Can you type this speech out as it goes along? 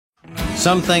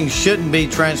some things shouldn't be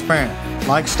transparent,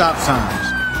 like stop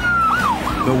signs.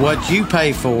 But what you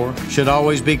pay for should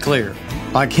always be clear,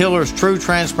 like Hiller's True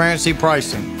Transparency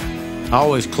Pricing.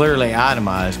 Always clearly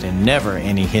itemized and never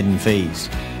any hidden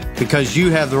fees. Because you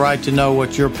have the right to know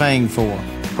what you're paying for.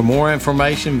 For more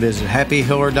information, visit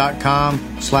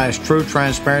happyhiller.com/true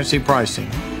transparency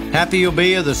pricing. Happy you'll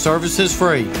be if the service is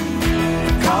free.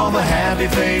 Call the Happy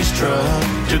Face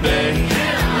Truck today.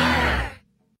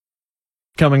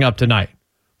 Coming up tonight.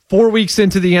 4 weeks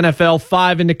into the NFL,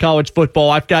 5 into college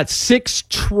football. I've got 6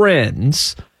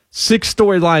 trends, 6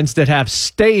 storylines that have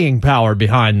staying power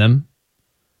behind them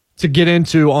to get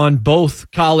into on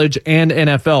both college and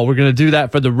NFL. We're going to do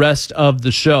that for the rest of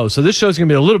the show. So this show is going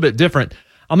to be a little bit different.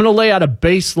 I'm going to lay out a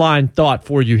baseline thought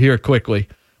for you here quickly.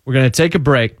 We're going to take a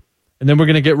break, and then we're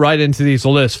going to get right into these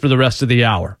lists for the rest of the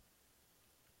hour.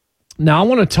 Now, I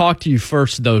want to talk to you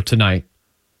first, though, tonight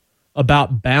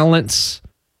about balance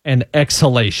and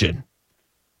exhalation.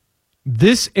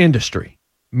 This industry,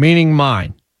 meaning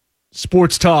mine,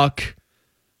 sports talk,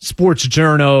 sports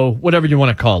journo, whatever you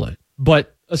want to call it,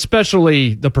 but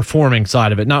especially the performing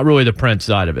side of it, not really the print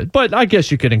side of it, but I guess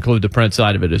you could include the print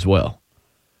side of it as well.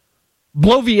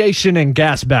 Bloviation and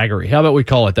gasbaggery, how about we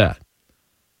call it that,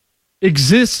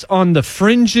 exists on the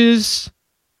fringes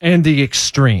and the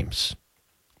extremes.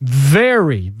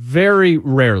 Very, very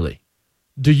rarely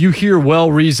do you hear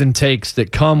well-reasoned takes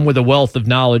that come with a wealth of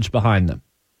knowledge behind them.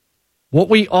 What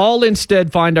we all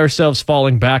instead find ourselves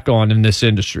falling back on in this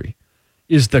industry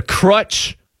is the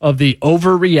crutch of the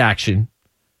overreaction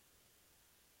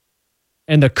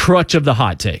and the crutch of the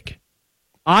hot take.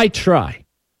 I try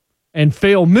and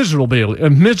fail miserably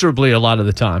a lot of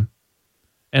the time,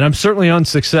 and I'm certainly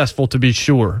unsuccessful, to be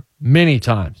sure, many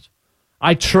times.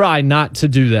 I try not to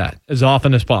do that as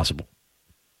often as possible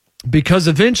because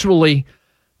eventually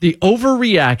the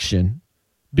overreaction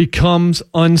becomes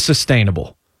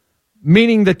unsustainable,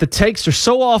 meaning that the takes are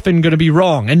so often going to be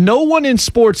wrong, and no one in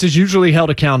sports is usually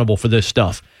held accountable for this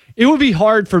stuff. It would be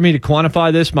hard for me to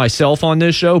quantify this myself on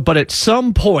this show, but at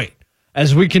some point,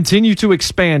 as we continue to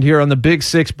expand here on the Big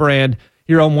Six brand,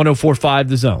 here on 104.5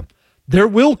 The Zone, there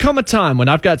will come a time when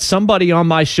I've got somebody on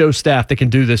my show staff that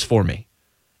can do this for me.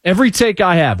 Every take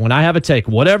I have, when I have a take,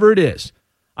 whatever it is,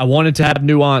 I want it to have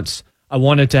nuance. I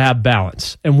want it to have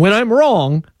balance. And when I'm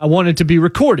wrong, I want it to be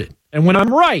recorded. And when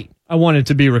I'm right, I want it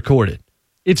to be recorded.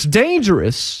 It's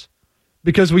dangerous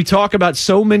because we talk about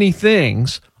so many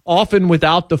things, often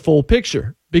without the full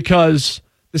picture, because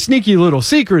the sneaky little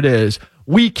secret is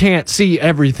we can't see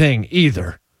everything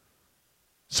either.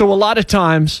 So a lot of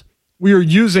times we are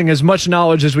using as much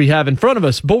knowledge as we have in front of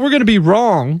us, but we're going to be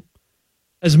wrong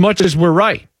as much as we're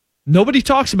right. Nobody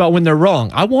talks about when they're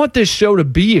wrong. I want this show to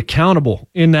be accountable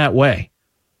in that way.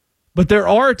 But there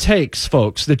are takes,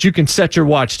 folks, that you can set your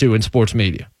watch to in sports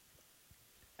media.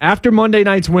 After Monday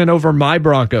night's win over my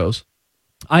Broncos,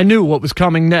 I knew what was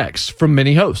coming next from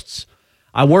many hosts.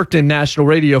 I worked in national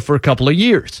radio for a couple of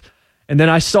years, and then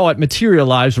I saw it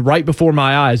materialize right before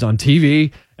my eyes on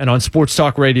TV and on sports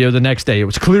talk radio the next day. It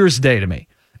was clear as day to me.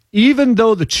 Even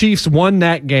though the Chiefs won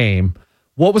that game,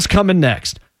 what was coming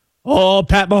next? Oh,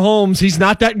 Pat Mahomes, he's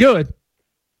not that good.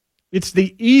 It's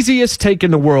the easiest take in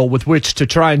the world with which to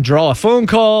try and draw a phone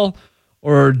call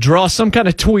or draw some kind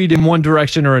of tweet in one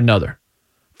direction or another.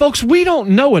 Folks, we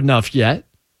don't know enough yet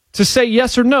to say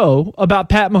yes or no about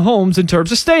Pat Mahomes in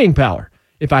terms of staying power.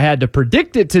 If I had to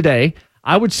predict it today,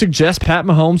 I would suggest Pat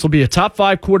Mahomes will be a top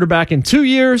 5 quarterback in 2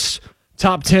 years,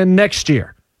 top 10 next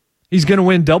year. He's going to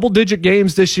win double-digit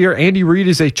games this year. Andy Reid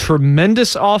is a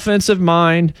tremendous offensive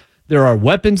mind. There are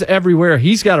weapons everywhere.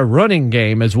 He's got a running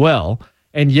game as well.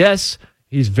 And yes,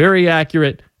 he's very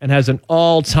accurate and has an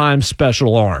all-time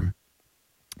special arm.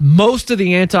 Most of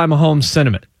the anti-Mahomes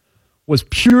sentiment was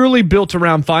purely built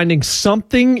around finding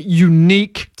something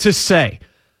unique to say.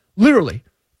 Literally,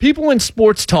 people in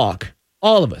sports talk,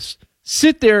 all of us,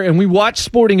 sit there and we watch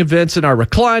sporting events in our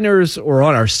recliners or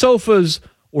on our sofas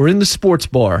or in the sports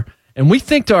bar, and we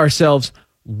think to ourselves,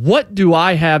 what do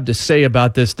I have to say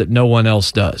about this that no one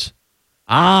else does?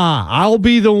 I'll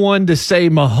be the one to say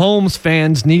Mahomes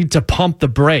fans need to pump the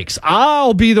brakes.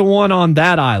 I'll be the one on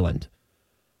that island.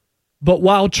 But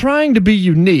while trying to be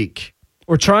unique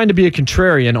or trying to be a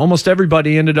contrarian, almost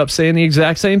everybody ended up saying the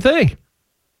exact same thing.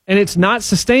 And it's not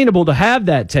sustainable to have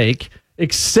that take,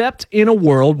 except in a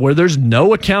world where there's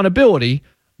no accountability,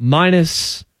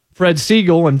 minus Fred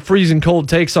Siegel and freezing cold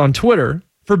takes on Twitter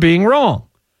for being wrong.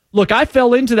 Look, I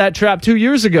fell into that trap 2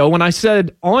 years ago when I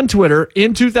said on Twitter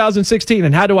in 2016,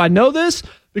 and how do I know this?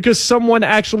 Because someone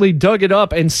actually dug it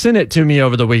up and sent it to me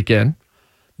over the weekend,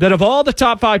 that of all the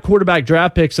top 5 quarterback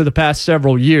draft picks of the past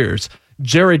several years,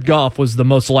 Jared Goff was the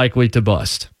most likely to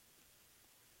bust.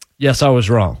 Yes, I was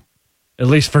wrong. At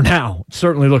least for now. It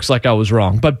certainly looks like I was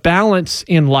wrong. But balance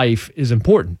in life is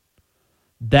important.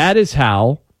 That is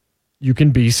how you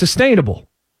can be sustainable.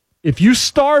 If you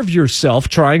starve yourself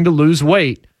trying to lose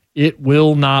weight, it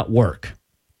will not work.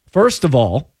 First of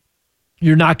all,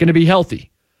 you're not going to be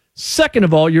healthy. Second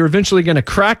of all, you're eventually going to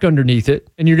crack underneath it,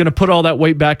 and you're going to put all that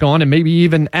weight back on and maybe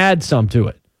even add some to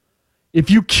it. If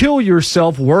you kill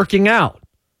yourself working out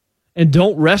and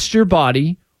don't rest your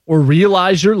body or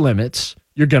realize your limits,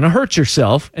 you're going to hurt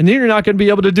yourself, and then you're not going to be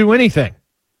able to do anything.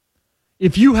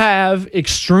 If you have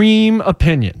extreme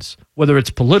opinions, whether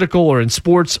it's political or in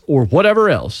sports or whatever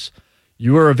else,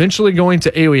 you are eventually going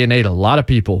to alienate a lot of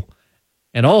people.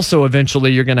 And also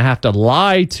eventually you're going to have to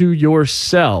lie to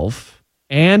yourself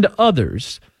and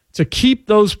others to keep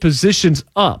those positions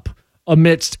up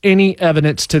amidst any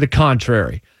evidence to the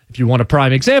contrary. If you want a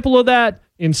prime example of that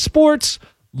in sports,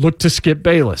 look to Skip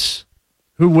Bayless,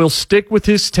 who will stick with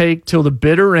his take till the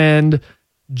bitter end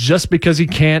just because he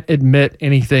can't admit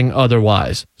anything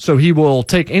otherwise. So he will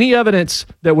take any evidence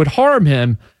that would harm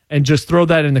him and just throw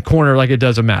that in the corner like it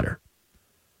doesn't matter.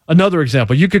 Another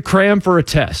example, you could cram for a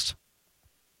test.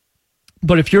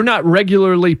 But if you're not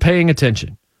regularly paying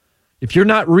attention, if you're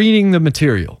not reading the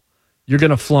material, you're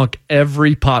going to flunk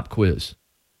every pop quiz.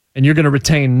 And you're going to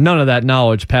retain none of that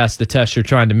knowledge past the test you're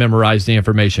trying to memorize the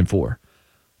information for.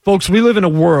 Folks, we live in a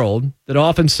world that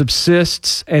often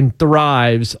subsists and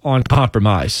thrives on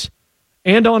compromise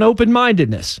and on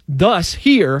open-mindedness. Thus,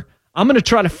 here, I'm going to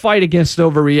try to fight against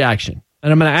overreaction,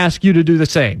 and I'm going to ask you to do the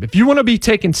same. If you want to be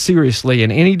taken seriously in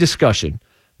any discussion,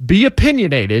 be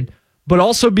opinionated, but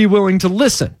also be willing to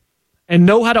listen and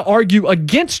know how to argue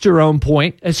against your own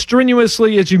point as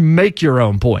strenuously as you make your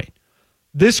own point.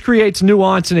 This creates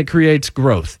nuance and it creates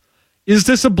growth. Is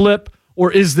this a blip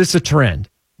or is this a trend?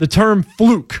 The term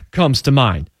fluke comes to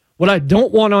mind. What I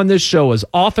don't want on this show, as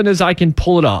often as I can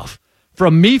pull it off,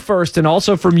 from me first and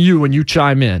also from you when you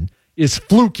chime in, is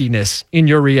flukiness in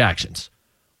your reactions.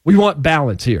 We want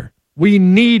balance here. We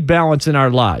need balance in our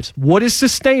lives. What is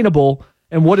sustainable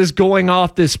and what is going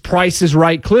off this Price is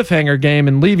Right cliffhanger game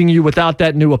and leaving you without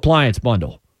that new appliance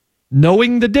bundle?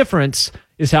 Knowing the difference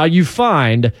is how you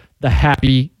find the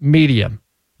happy medium.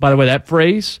 By the way, that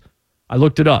phrase, I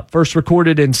looked it up. First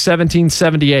recorded in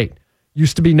 1778.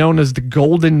 Used to be known as the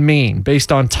golden mean,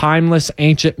 based on timeless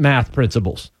ancient math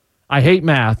principles. I hate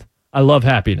math. I love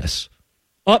happiness.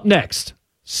 Up next,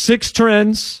 6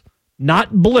 trends,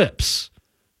 not blips,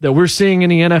 that we're seeing in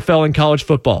the NFL and college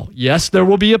football. Yes, there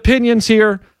will be opinions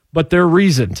here, but they're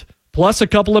reasoned. Plus a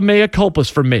couple of mea culpas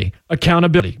from me.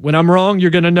 Accountability. When I'm wrong, you're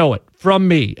going to know it from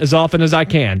me as often as I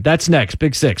can. That's next.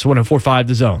 Big 6, 104.5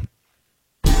 The Zone.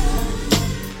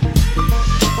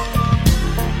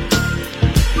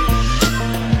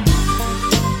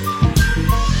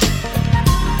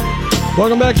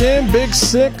 Welcome back in. Big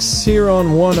 6 here on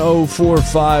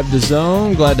 104.5 The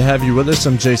Zone. Glad to have you with us.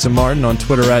 I'm Jason Martin on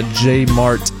Twitter at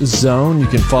JMartZone. You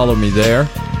can follow me there.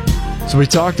 So we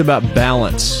talked about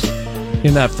balance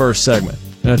in that first segment.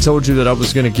 And I told you that I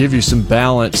was going to give you some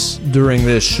balance during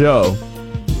this show.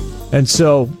 And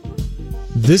so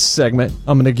this segment,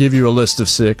 I'm going to give you a list of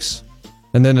 6.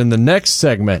 And then in the next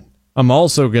segment, I'm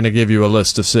also going to give you a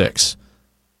list of 6.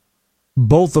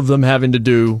 Both of them having to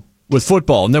do with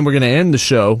football. And then we're going to end the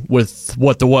show with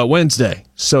What the What Wednesday.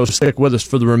 So stick with us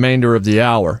for the remainder of the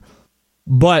hour.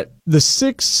 But the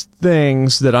 6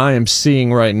 things that I am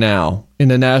seeing right now in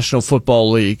the National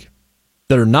Football League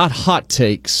that are not hot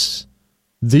takes,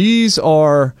 these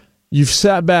are, you've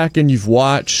sat back and you've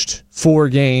watched 4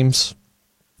 games,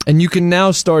 and you can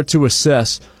now start to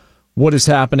assess what is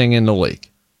happening in the league.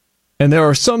 And there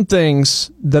are some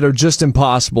things that are just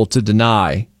impossible to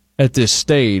deny at this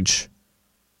stage.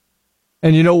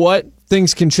 And you know what?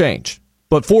 Things can change.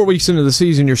 But 4 weeks into the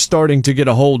season, you're starting to get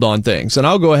a hold on things. And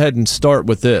I'll go ahead and start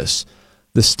with this.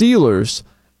 The Steelers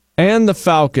and the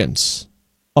Falcons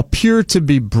appear to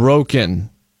be broken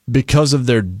because of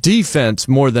their defense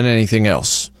more than anything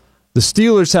else. The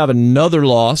Steelers have another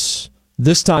loss,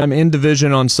 this time in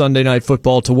division on Sunday Night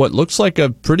Football, to what looks like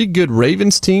a pretty good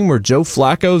Ravens team where Joe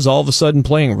Flacco's all of a sudden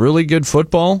playing really good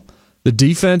football. The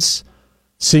defense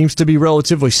seems to be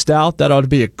relatively stout. That ought to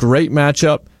be a great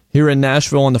matchup here in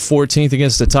Nashville on the 14th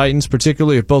against the Titans,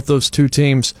 particularly if both those two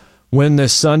teams win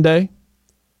this Sunday.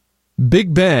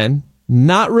 Big Ben,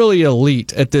 not really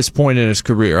elite at this point in his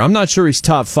career. I'm not sure he's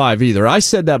top 5 either. I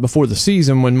said that before the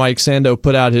season when Mike Sando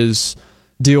put out his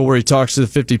deal where he talks to the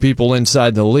 50 people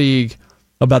inside the league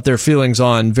about their feelings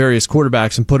on various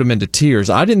quarterbacks and put them into tiers.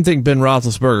 I didn't think Ben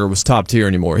Roethlisberger was top tier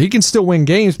anymore. He can still win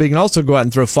games, but he can also go out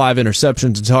and throw 5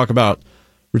 interceptions and talk about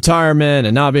retirement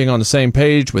and not being on the same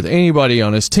page with anybody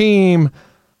on his team,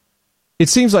 it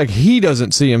seems like he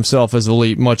doesn't see himself as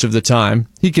elite much of the time.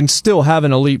 He can still have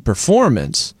an elite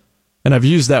performance, and I've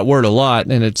used that word a lot,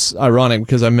 and it's ironic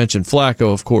because I mentioned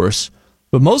Flacco, of course.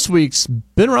 But most weeks,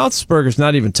 Ben Roethlisberger's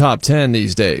not even top 10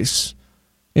 these days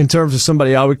in terms of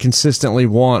somebody I would consistently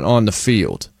want on the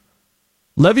field.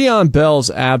 Le'Veon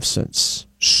Bell's absence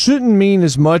shouldn't mean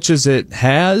as much as it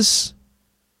has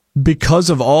because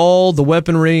of all the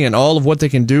weaponry and all of what they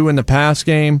can do in the pass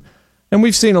game. And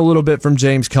we've seen a little bit from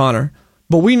James Conner.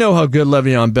 But we know how good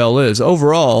Le'Veon Bell is.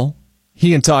 Overall,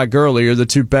 he and Todd Gurley are the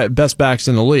two best backs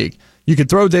in the league. You could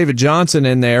throw David Johnson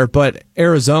in there, but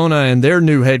Arizona and their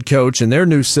new head coach and their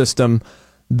new system,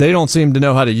 they don't seem to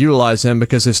know how to utilize him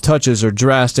because his touches are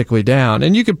drastically down.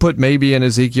 And you could put maybe an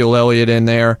Ezekiel Elliott in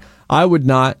there. I would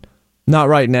not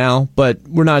right now, but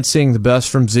we're not seeing the best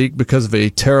from Zeke because of a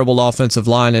terrible offensive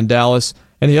line in Dallas.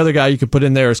 And the other guy you could put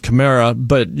in there is Kamara,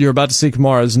 but you're about to see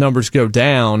Kamara's numbers go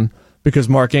down because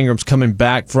Mark Ingram's coming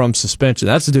back from suspension.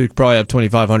 That's the dude who could probably have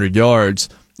 2,500 yards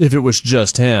if it was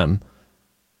just him.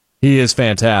 He is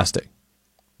fantastic.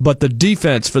 But the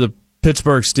defense for the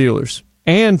Pittsburgh Steelers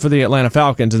and for the Atlanta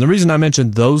Falcons, and the reason I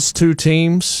mentioned those two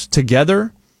teams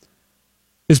together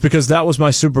is because that was my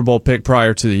Super Bowl pick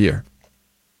prior to the year.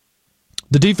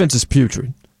 The defense is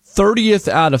putrid. 30th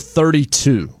out of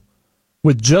 32.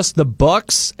 With just the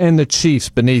Bucs and the Chiefs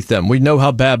beneath them. We know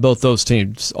how bad both those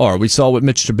teams are. We saw what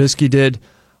Mitch Trubisky did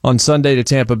on Sunday to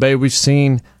Tampa Bay. We've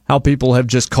seen how people have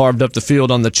just carved up the field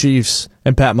on the Chiefs,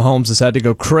 and Pat Mahomes has had to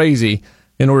go crazy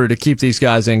in order to keep these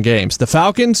guys in games. The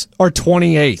Falcons are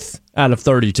 28th out of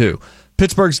 32.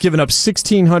 Pittsburgh's given up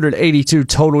 1,682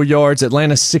 total yards.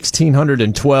 Atlanta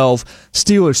 1,612.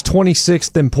 Steelers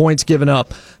 26th in points given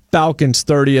up. Falcons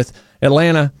 30th.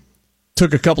 Atlanta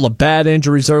took a couple of bad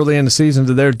injuries early in the season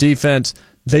to their defense.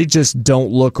 They just don't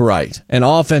look right. And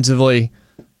offensively,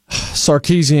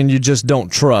 Sarkisian you just don't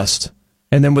trust.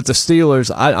 And then with the Steelers,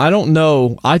 I don't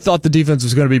know. I thought the defense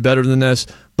was going to be better than this,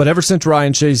 but ever since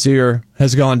Ryan Shazier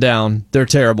has gone down, they're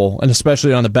terrible. And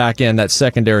especially on the back end, that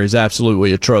secondary is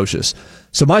absolutely atrocious.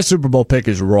 So my Super Bowl pick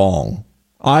is wrong.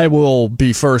 I will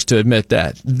be first to admit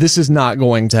that. This is not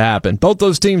going to happen. Both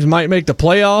those teams might make the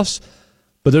playoffs,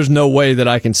 but there's no way that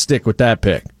I can stick with that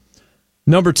pick.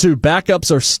 Number 2,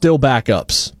 backups are still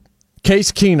backups.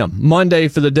 Case Keenum, Monday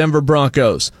for the Denver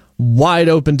Broncos. Wide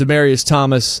open Demaryius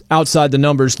Thomas, outside the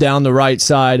numbers down the right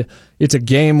side. It's a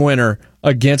game winner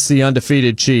against the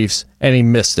undefeated Chiefs, and he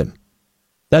missed him.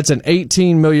 That's an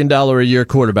 $18 million a year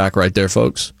quarterback right there,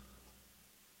 folks.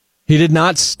 He did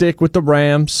not stick with the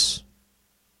Rams.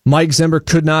 Mike Zimmer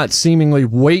could not seemingly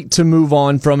wait to move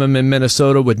on from him in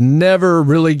Minnesota, would never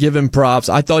really give him props.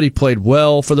 I thought he played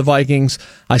well for the Vikings.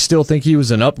 I still think he was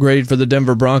an upgrade for the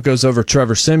Denver Broncos over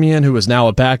Trevor Siemian, who is now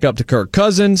a backup to Kirk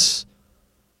Cousins.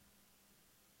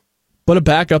 But a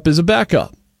backup is a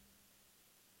backup.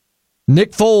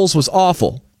 Nick Foles was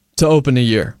awful to open the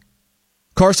year.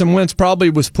 Carson Wentz probably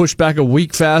was pushed back a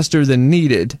week faster than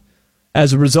needed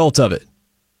as a result of it.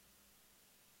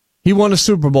 He won a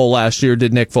Super Bowl last year,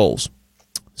 did Nick Foles.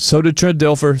 So did Trent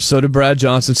Dilfer, so did Brad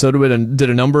Johnson, so did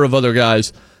a number of other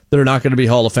guys that are not going to be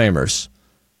Hall of Famers.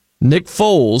 Nick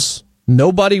Foles,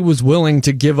 nobody was willing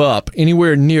to give up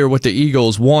anywhere near what the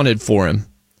Eagles wanted for him.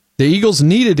 The Eagles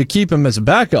needed to keep him as a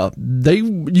backup.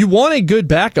 You want a good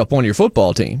backup on your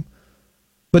football team.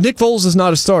 But Nick Foles is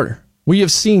not a starter. We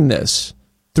have seen this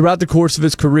throughout the course of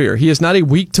his career. He is not a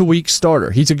week-to-week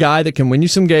starter. He's a guy that can win you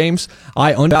some games.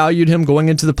 I undervalued him going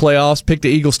into the playoffs, picked the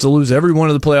Eagles to lose every one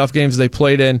of the playoff games they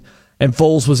played in, and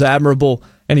Foles was admirable,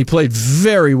 and he played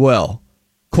very well,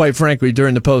 quite frankly,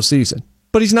 during the postseason.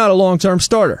 But he's not a long-term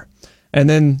starter. And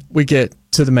then we get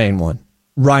to the main one,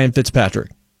 Ryan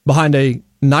Fitzpatrick. Behind a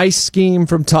nice scheme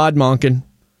from Todd Monken,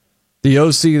 the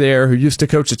OC there, who used to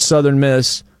coach at Southern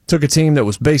Miss, took a team that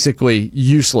was basically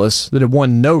useless, that had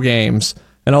won no games,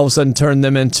 and all of a sudden turned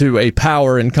them into a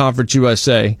power in Conference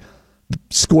USA,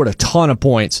 scored a ton of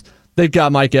points. They've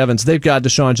got Mike Evans. They've got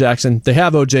Deshaun Jackson. They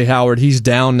have O.J. Howard. He's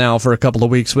down now for a couple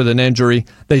of weeks with an injury.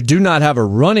 They do not have a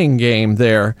running game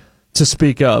there to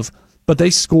speak of, but they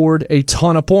scored a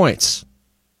ton of points.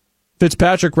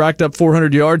 Fitzpatrick racked up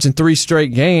 400 yards in 3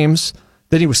 straight games.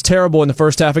 Then he was terrible in the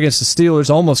first half against the Steelers,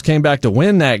 almost came back to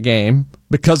win that game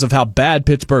because of how bad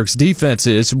Pittsburgh's defense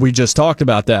is. We just talked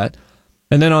about that.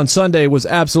 And then on Sunday was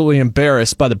absolutely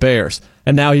embarrassed by the Bears.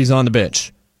 And now he's on the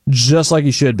bench, just like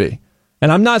he should be.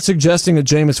 And I'm not suggesting that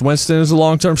Jameis Winston is a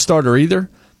long-term starter either.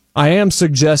 I am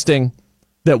suggesting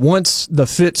that once the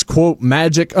Fitz, quote,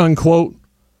 magic, unquote,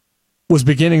 was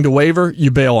beginning to waver,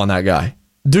 you bail on that guy.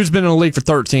 Dude's been in the league for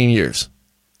 13 years.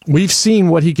 We've seen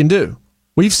what he can do.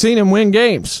 We've seen him win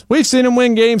games. We've seen him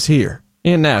win games here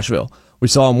in Nashville. We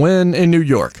saw him win in New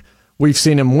York. We've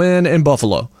seen him win in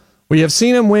Buffalo. We have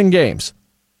seen him win games.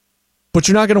 But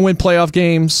you're not going to win playoff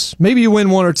games. Maybe you win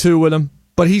one or two with him,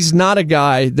 but he's not a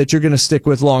guy that you're going to stick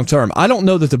with long term. I don't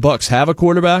know that the Bucs have a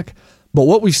quarterback, but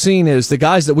what we've seen is the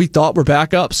guys that we thought were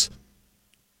backups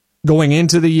going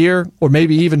into the year, or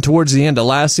maybe even towards the end of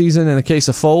last season in the case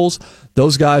of Foles,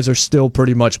 those guys are still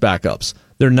pretty much backups.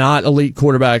 They're not elite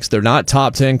quarterbacks. They're not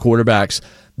top 10 quarterbacks.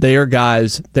 They are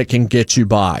guys that can get you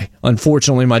by.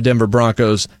 Unfortunately, my Denver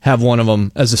Broncos have one of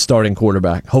them as a starting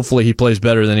quarterback. Hopefully he plays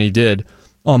better than he did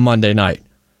on Monday night.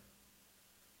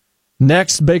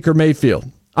 Next, Baker Mayfield.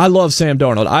 I love Sam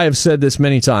Darnold. I have said this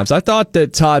many times. I thought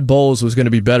that Todd Bowles was going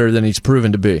to be better than he's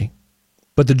proven to be.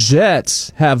 But the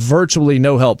Jets have virtually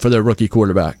no help for their rookie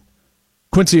quarterback.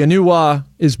 Quincy Enunwa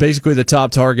is basically the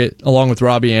top target, along with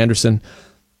Robbie Anderson.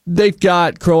 They've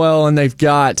got Crowell and they've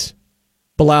got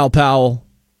Bilal Powell,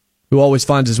 who always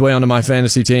finds his way onto my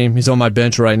fantasy team. He's on my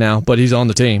bench right now, but he's on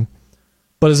the team.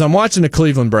 But as I'm watching the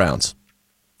Cleveland Browns,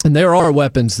 and there are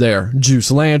weapons there, Juice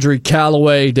Landry,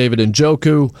 Callaway, David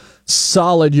Njoku,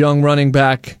 solid young running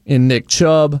back in Nick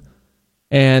Chubb,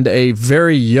 and a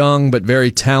very young but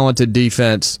very talented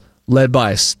defense led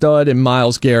by a stud in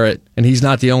Myles Garrett, and he's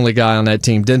not the only guy on that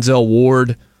team. Denzel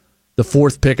Ward, the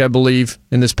fourth pick, I believe,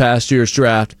 in this past year's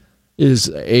draft, is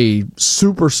a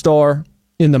superstar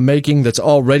in the making that's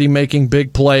already making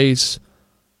big plays.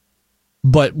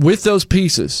 But with those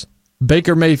pieces,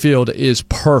 Baker Mayfield is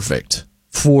perfect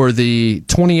for the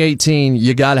 2018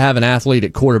 you got to have an athlete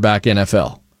at quarterback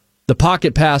NFL. The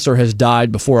pocket passer has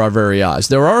died before our very eyes.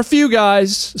 There are a few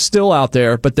guys still out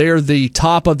there, but they are the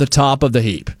top of the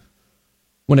heap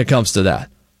when it comes to that.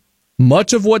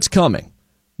 Much of what's coming,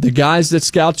 the guys that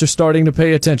scouts are starting to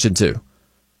pay attention to,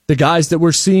 the guys that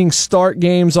we're seeing start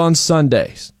games on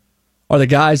Sundays, are the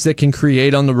guys that can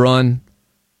create on the run.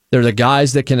 They're the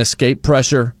guys that can escape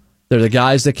pressure. They're the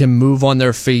guys that can move on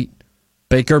their feet.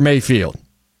 Baker Mayfield,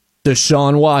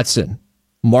 Deshaun Watson,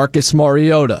 Marcus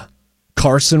Mariota,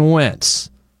 Carson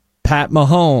Wentz, Pat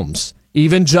Mahomes,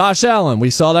 even Josh Allen. We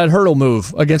saw that hurdle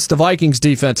move against the Vikings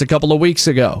defense a couple of weeks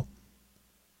ago.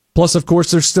 Plus, of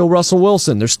course, there's still Russell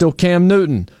Wilson. There's still Cam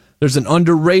Newton. There's an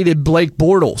underrated Blake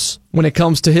Bortles when it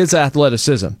comes to his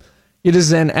athleticism. It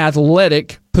is an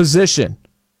athletic position.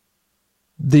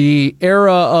 The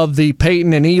era of the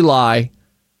Peyton and Eli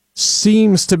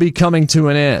seems to be coming to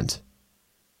an end.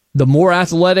 The more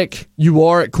athletic you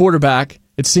are at quarterback,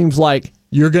 it seems like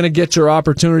you're going to get your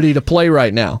opportunity to play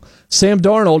right now. Sam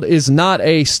Darnold is not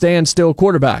a standstill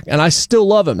quarterback, and I still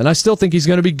love him, and I still think he's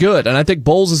going to be good, and I think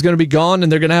Bowles is going to be gone, and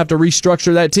they're going to have to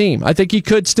restructure that team. I think he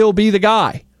could still be the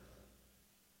guy.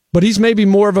 But he's maybe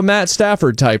more of a Matt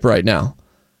Stafford type right now.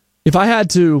 If I had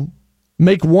to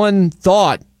make one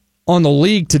thought on the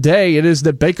league today, it is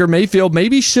that Baker Mayfield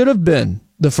maybe should have been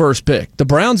the first pick. The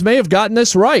Browns may have gotten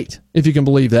this right, if you can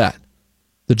believe that.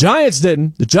 The Giants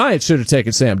didn't. The Giants should have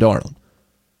taken Sam Darnold,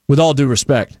 with all due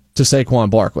respect to Saquon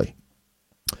Barkley.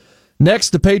 Next,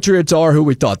 the Patriots are who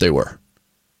we thought they were.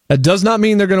 That does not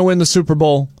mean they're going to win the Super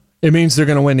Bowl. It means they're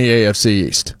going to win the AFC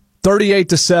East.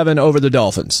 38-7 over the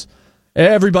Dolphins.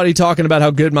 Everybody talking about how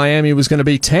good Miami was going to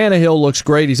be. Tannehill looks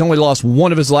great. He's only lost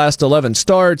one of his last 11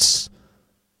 starts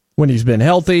when he's been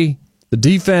healthy. The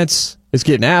defense is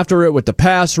getting after it with the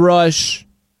pass rush.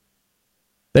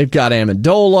 They've got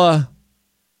Amendola.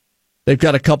 They've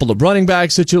got a couple of running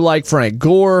backs that you like. Frank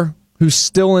Gore, who's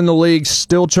still in the league,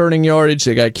 still churning yardage.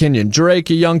 They got Kenyon Drake,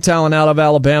 a young talent out of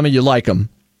Alabama. You like him.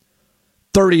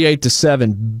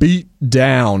 38-7, beat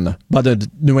down by the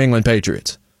New England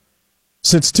Patriots.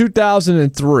 Since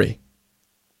 2003,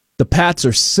 the Pats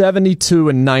are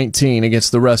 72-19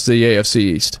 against the rest of the AFC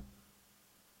East.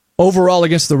 Overall,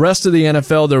 against the rest of the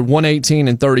NFL, they're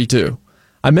 118-32.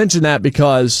 I mention that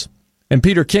because, and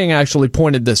Peter King actually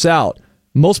pointed this out,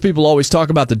 most people always talk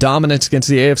about the dominance against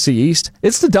the AFC East.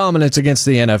 It's the dominance against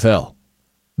the NFL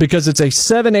because it's a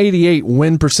 788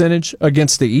 win percentage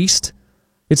against the East.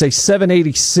 It's a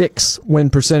 786 win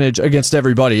percentage against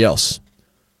everybody else.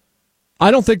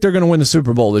 I don't think they're going to win the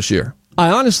Super Bowl this year.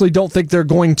 I honestly don't think they're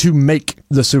going to make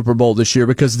the Super Bowl this year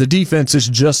because the defense is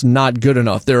just not good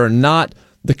enough. There are not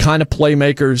the kind of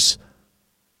playmakers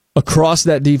across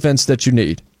that defense that you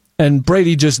need. And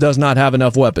Brady just does not have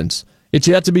enough weapons. It's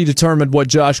yet to be determined what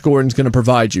Josh Gordon's going to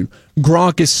provide you.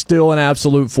 Gronk is still an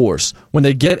absolute force. When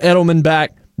they get Edelman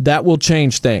back, that will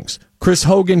change things. Chris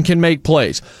Hogan can make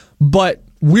plays. But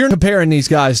we're comparing these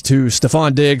guys to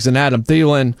Stephon Diggs and Adam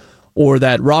Thielen or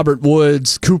that Robert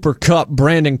Woods, Cooper Kupp,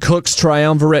 Brandon Cooks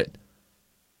triumvirate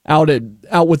out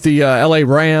with the LA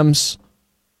Rams.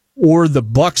 or the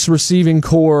Bucs receiving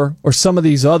core or some of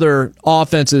these other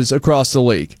offenses across the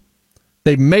league.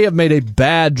 They may have made a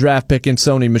bad draft pick in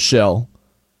Sony Michel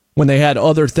when they had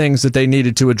other things that they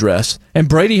needed to address. And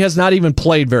Brady has not even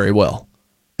played very well.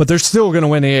 But they're still going to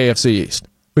win the AFC East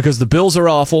because the Bills are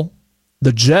awful,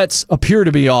 the Jets appear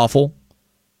to be awful,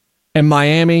 and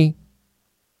Miami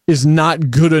is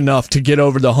not good enough to get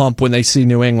over the hump when they see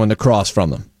New England across from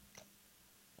them.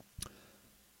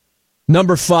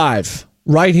 Number 5,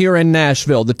 right here in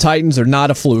Nashville, the Titans are not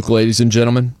a fluke, ladies and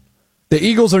gentlemen. The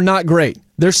Eagles are not great.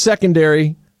 Their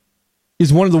secondary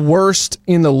is one of the worst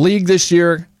in the league this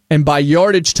year, and by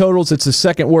yardage totals, it's the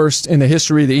second worst in the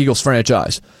history of the Eagles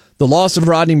franchise. The loss of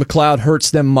Rodney McLeod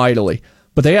hurts them mightily,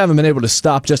 but they haven't been able to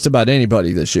stop just about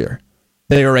anybody this year.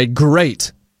 They are a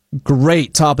great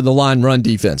top-of-the-line run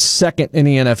defense, second in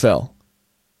the NFL.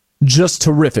 Just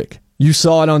terrific. You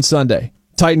saw it on Sunday.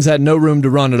 Titans had no room to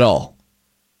run at all.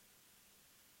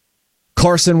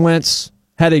 Carson Wentz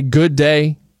had a good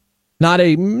day.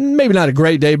 Maybe not a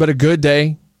great day, but a good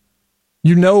day.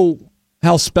 You know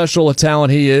how special a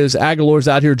talent he is. Aguilar's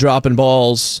out here dropping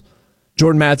balls.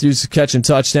 Jordan Matthews is catching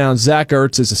touchdowns. Zach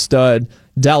Ertz is a stud.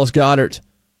 Dallas Goedert,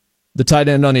 the tight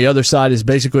end on the other side, is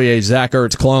basically a Zach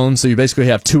Ertz clone. So you basically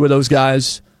have two of those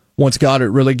guys once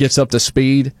Goddard really gets up to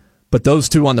speed. But those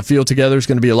two on the field together is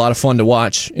going to be a lot of fun to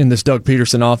watch in this Doug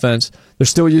Peterson offense. They're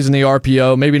still using the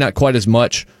RPO, maybe not quite as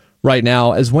much right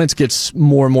now. As Wentz gets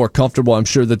more and more comfortable, I'm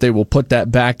sure that they will put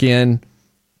that back in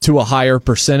to a higher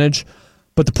percentage.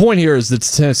 But the point here is that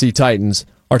the Tennessee Titans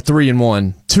are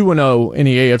 3-1, 2-0 in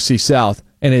the AFC South,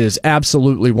 and it is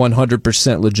absolutely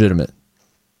 100% legitimate.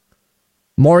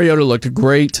 Mariota looked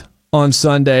great on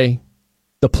Sunday.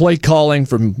 The play calling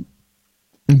from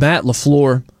Matt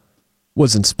LaFleur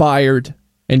was inspired,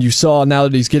 and you saw now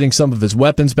that he's getting some of his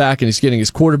weapons back and he's getting his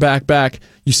quarterback back,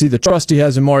 you see the trust he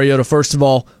has in Mariota, first of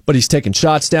all, but he's taking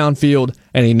shots downfield,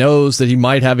 and he knows that he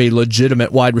might have a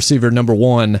legitimate wide receiver number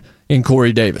 1 in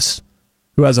Corey Davis,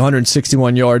 who has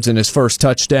 161 yards in his first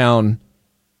touchdown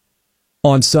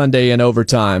on Sunday in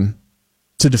overtime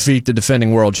to defeat the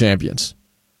defending world champions.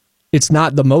 It's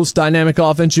not the most dynamic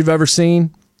offense you've ever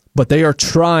seen, but they are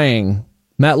trying.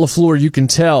 Matt LaFleur, you can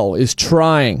tell, is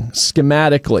trying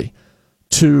schematically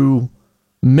to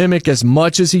mimic as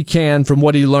much as he can from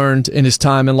what he learned in his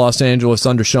time in Los Angeles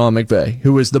under Sean McVay,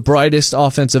 who is the brightest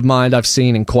offensive mind I've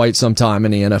seen in quite some time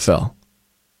in the NFL.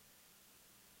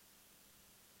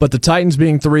 But the Titans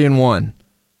being 3-1,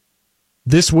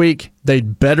 this week,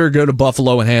 they'd better go to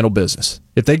Buffalo and handle business.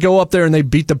 If they go up there and they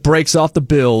beat the brakes off the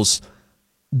Bills,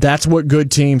 that's what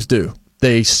good teams do.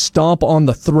 They stomp on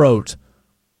the throat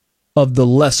of the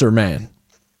lesser man.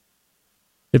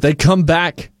 If they come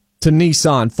back to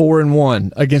Nissan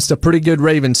 4-1 against a pretty good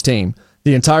Ravens team,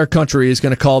 the entire country is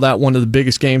going to call that one of the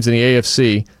biggest games in the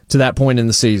AFC to that point in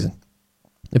the season.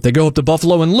 If they go up to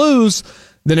Buffalo and lose,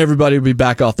 then everybody will be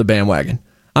back off the bandwagon.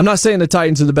 I'm not saying the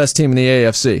Titans are the best team in the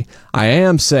AFC. I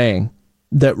am saying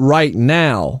that right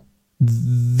now,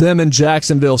 them and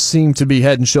Jacksonville seem to be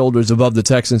head and shoulders above the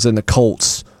Texans and the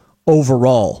Colts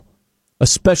overall,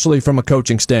 especially from a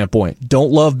coaching standpoint.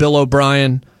 Don't love Bill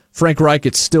O'Brien. Frank Reich,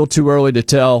 it's still too early to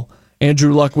tell.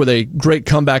 Andrew Luck with a great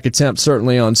comeback attempt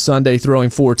certainly on Sunday, throwing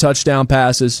 4 touchdown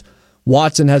passes.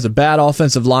 Watson has a bad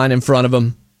offensive line in front of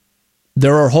him.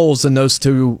 There are holes in those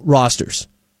two rosters.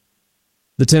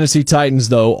 The Tennessee Titans,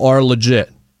 though, are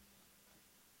legit.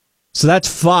 So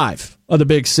that's 5 of the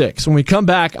Big 6. When we come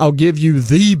back, I'll give you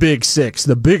the Big 6,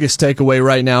 the biggest takeaway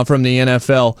right now from the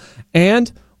NFL.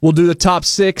 And we'll do the top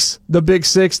 6, the Big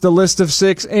 6, the list of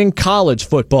 6 in college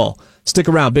football. Stick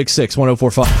around, Big 6,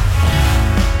 104.5.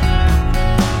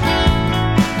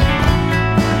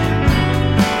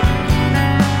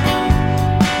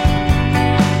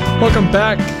 Welcome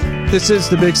back. This is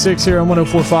the Big 6 here on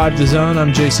 104.5 The Zone.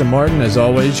 I'm Jason Martin. As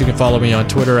always, you can follow me on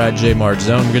Twitter at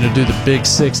JMartZone. We're going to do the Big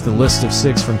 6, the list of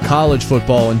 6 from college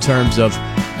football in terms of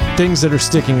things that are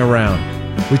sticking around.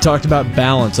 We talked about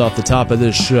balance off the top of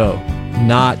this show,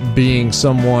 not being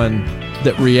someone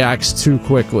that reacts too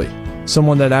quickly,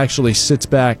 someone that actually sits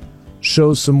back,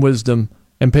 shows some wisdom,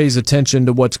 and pays attention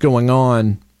to what's going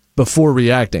on before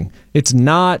reacting. It's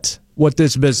not what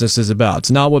this business is about.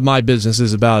 It's not what my business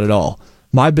is about at all.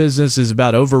 My business is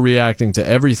about overreacting to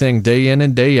everything day in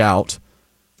and day out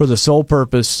for the sole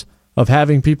purpose of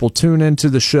having people tune into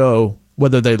the show,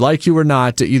 whether they like you or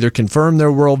not, to either confirm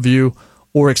their worldview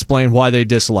or explain why they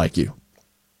dislike you.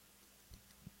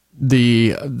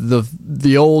 The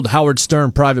old Howard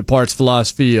Stern private parts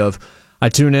philosophy of I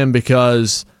tune in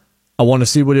because I want to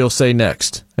see what he'll say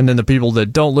next. And then the people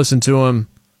that don't listen to him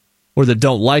or that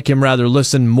don't like him rather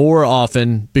listen more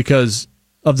often because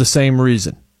of the same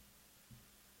reason.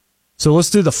 So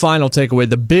let's do the final takeaway,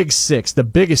 the big six, the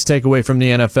biggest takeaway from the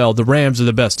NFL. The Rams are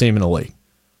the best team in the league.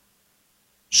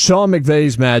 Sean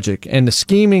McVay's magic and the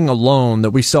scheming alone that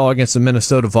we saw against the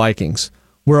Minnesota Vikings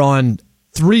were on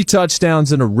 3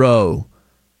 touchdowns in a row.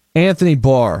 Anthony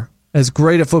Barr, as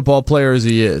great a football player as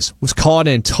he is, was caught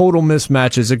in total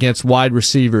mismatches against wide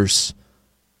receivers,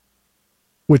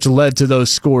 which led to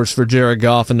those scores for Jared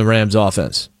Goff and the Rams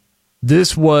offense.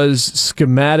 This was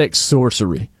schematic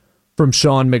sorcery from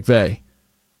Sean McVay,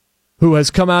 who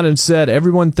has come out and said,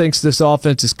 everyone thinks this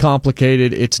offense is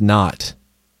complicated. It's not.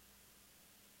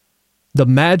 The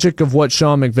magic of what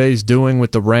Sean McVay's doing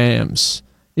with the Rams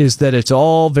is that it's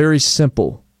all very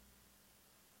simple,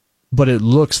 but it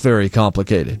looks very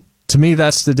complicated. To me,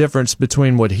 that's the difference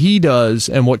between what he does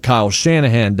and what Kyle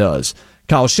Shanahan does.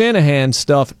 Kyle Shanahan's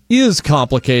stuff is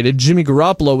complicated. Jimmy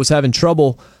Garoppolo was having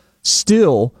trouble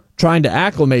still trying to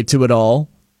acclimate to it all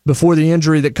before the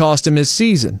injury that cost him his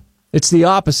season. It's the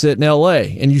opposite in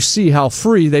L.A., and you see how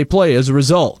free they play as a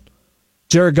result.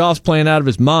 Jared Goff's playing out of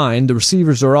his mind. The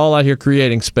receivers are all out here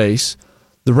creating space.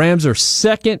 The Rams are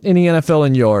second in the NFL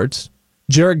in yards.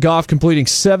 Jared Goff completing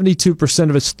 72%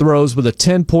 of his throws with a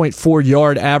 10.4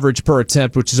 yard average per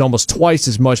attempt, which is almost twice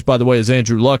as much, by the way, as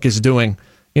Andrew Luck is doing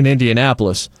in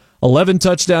Indianapolis. 11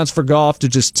 touchdowns for Goff to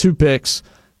just 2 picks.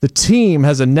 The team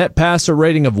has a net passer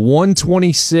rating of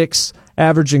 126,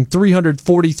 averaging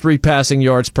 343 passing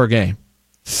yards per game.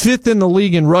 5th in the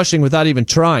league in rushing without even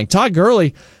trying. Todd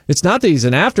Gurley, it's not that he's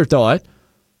an afterthought,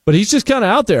 but he's just kind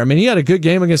of out there. I mean, he had a good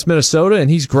game against Minnesota,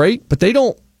 and he's great, but they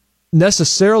don't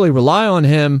necessarily rely on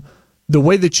him the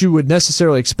way that you would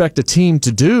necessarily expect a team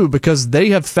to do because they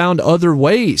have found other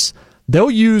ways. They'll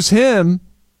use him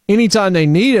anytime they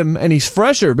need him, and he's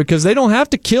fresher because they don't have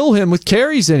to kill him with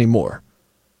carries anymore.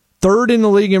 3rd in the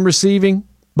league in receiving,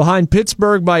 behind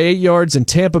Pittsburgh by 8 yards and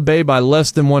Tampa Bay by less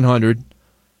than 100.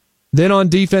 Then on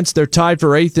defense, they're tied for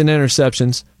 8th in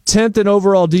interceptions, 10th in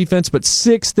overall defense, but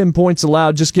 6th in points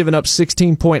allowed, just giving up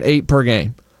 16.8 per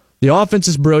game. The offense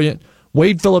is brilliant.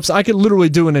 Wade Phillips, I could literally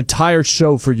do an entire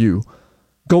show for you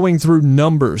going through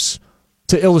numbers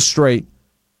to illustrate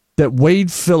that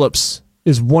Wade Phillips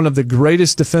is one of the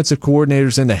greatest defensive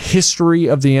coordinators in the history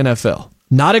of the NFL.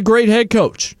 Not a great head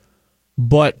coach,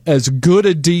 but as good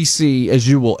a DC as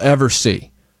you will ever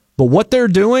see. But what they're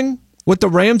doing, what the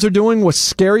Rams are doing, what's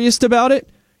scariest about it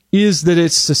is that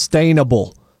it's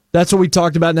sustainable. That's what we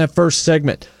talked about in that first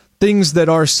segment. Things that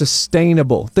are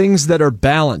sustainable, things that are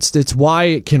balanced. It's why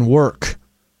it can work.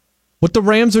 What the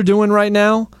Rams are doing right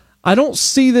now, I don't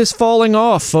see this falling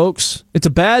off, folks. It's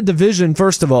a bad division,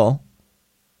 first of all.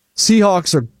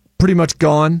 Seahawks are pretty much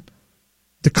gone.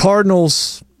 The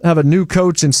Cardinals have a new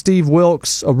coach in Steve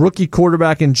Wilkes, a rookie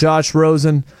quarterback in Josh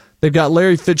Rosen. They've got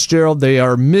Larry Fitzgerald. They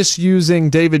are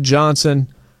misusing David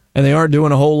Johnson, and they aren't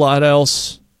doing a whole lot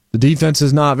else. The defense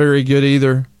is not very good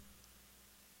either.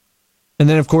 And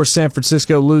then, of course, San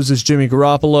Francisco loses Jimmy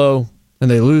Garoppolo,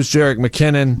 and they lose Jerick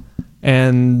McKinnon,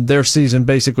 and their season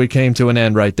basically came to an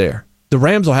end right there. The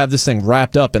Rams will have this thing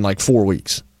wrapped up in like 4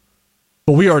 weeks.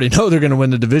 But we already know they're going to win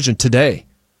the division today.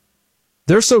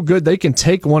 They're so good they can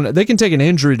take an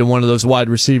injury to one of those wide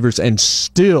receivers and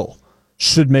still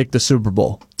should make the Super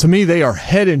Bowl. To me, they are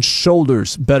head and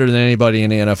shoulders better than anybody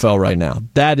in the NFL right now.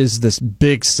 That is this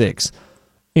big six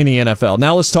in the NFL.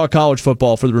 Now let's talk college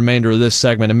football for the remainder of this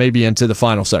segment and maybe into the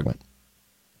final segment.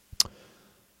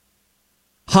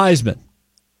 Heisman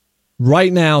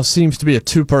right now seems to be a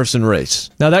two-person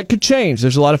race. Now that could change.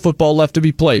 There's a lot of football left to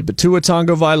be played, but Tua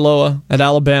Tagovailoa at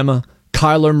Alabama,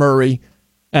 Kyler Murray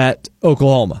at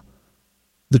Oklahoma,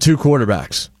 the two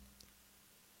quarterbacks.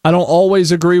 I don't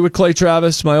always agree with Clay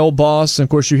Travis, my old boss, and of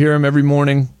course you hear him every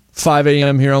morning, 5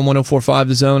 a.m. here on 104.5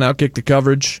 The Zone, Outkick the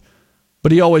Coverage.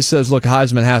 But he always says, look,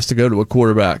 Heisman has to go to a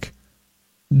quarterback,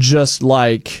 just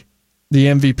like the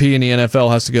MVP in the NFL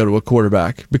has to go to a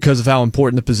quarterback because of how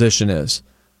important the position is.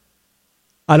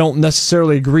 I don't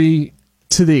necessarily agree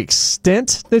to the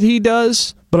extent that he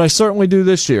does, but I certainly do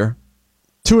this year.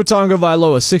 Tua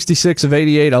Tagovailoa, 66 of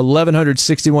 88,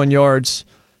 1,161 yards,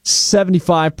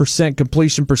 75%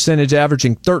 completion percentage,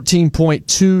 averaging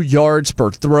 13.2 yards per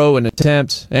throw and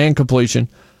attempt and completion,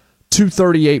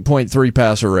 238.3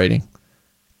 passer rating.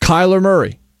 Kyler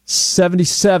Murray,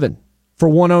 77 for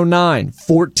 109,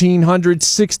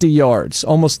 1,460 yards,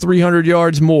 almost 300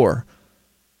 yards more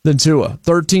than Tua.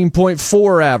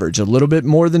 13.4 average, a little bit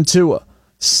more than Tua.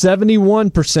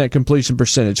 71% completion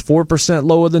percentage, 4%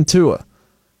 lower than Tua.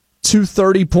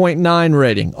 230.9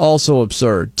 rating, also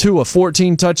absurd. Tua,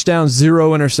 14 touchdowns,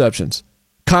 0 interceptions.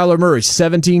 Kyler Murray,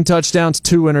 17 touchdowns,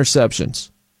 2 interceptions.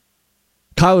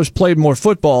 Kyler's played more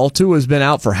football. Tua's been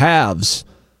out for halves.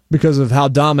 because of how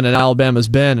dominant Alabama's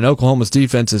been, and Oklahoma's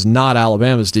defense is not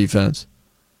Alabama's defense.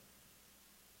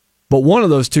 But one of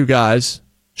those two guys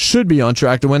should be on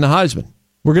track to win the Heisman.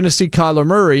 We're going to see Kyler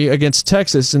Murray against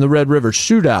Texas in the Red River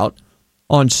Shootout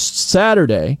on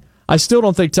Saturday. I still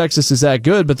don't think Texas is that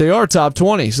good, but they are top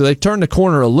 20, so they turned the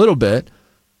corner a little bit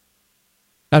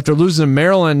after losing to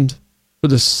Maryland for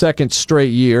the second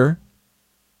straight year.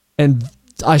 And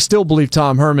I still believe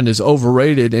Tom Herman is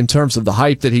overrated in terms of the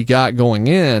hype that he got going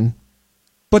in.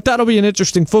 But that'll be an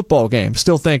interesting football game.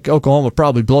 Still think Oklahoma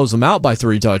probably blows them out by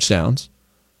 3 touchdowns.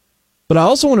 But I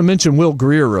also want to mention Will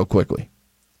Grier real quickly.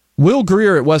 Will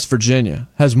Grier at West Virginia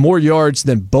has more yards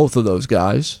than both of those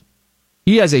guys.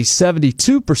 He has a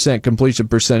 72% completion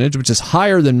percentage, which is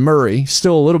higher than Murray,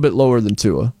 still a little bit lower than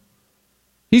Tua.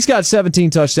 He's got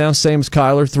 17 touchdowns, same as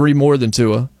Kyler, 3 more than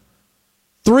Tua.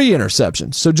 3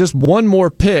 interceptions, so just 1 more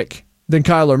pick than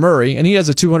Kyler Murray, and he has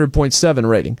a 200.7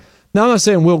 rating. Now, I'm not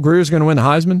saying Will Grier's going to win the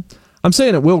Heisman. I'm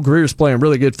saying that Will Grier's playing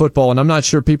really good football, and I'm not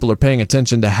sure people are paying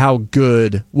attention to how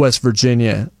good West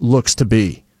Virginia looks to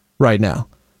be right now.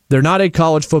 They're not a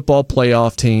college football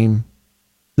playoff team.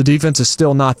 The defense is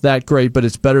still not that great, but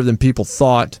it's better than people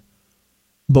thought.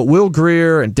 But Will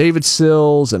Grier and David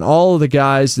Sills and all of the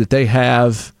guys that they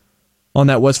have on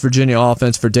that West Virginia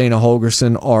offense for Dana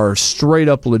Holgorsen are straight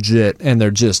up legit, and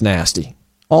they're just nasty.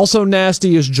 Also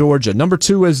nasty is Georgia. Number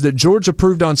 2 is that Georgia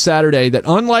proved on Saturday that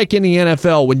unlike in the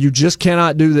NFL, when you just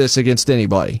cannot do this against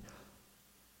anybody,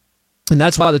 and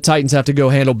that's why the Titans have to go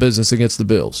handle business against the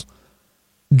Bills,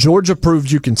 Georgia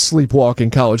proved you can sleepwalk in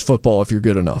college football if you're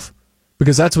good enough.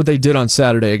 Because that's what they did on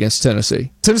Saturday against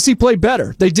Tennessee. Tennessee played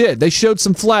better. They did. They showed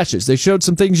some flashes. They showed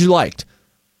some things you liked.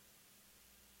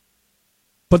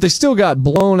 But they still got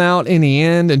blown out in the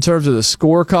end in terms of the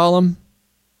score column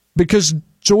because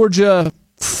Georgia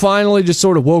finally just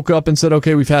sort of woke up and said,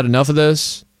 okay, we've had enough of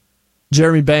this.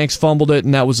 Jeremy Banks fumbled it,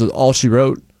 and that was all she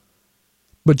wrote.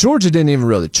 But Georgia didn't even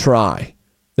really try.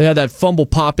 They had that fumble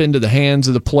pop into the hands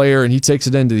of the player, and he takes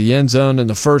it into the end zone in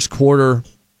the first quarter.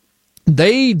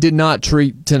 They did not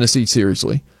treat Tennessee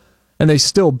seriously, and they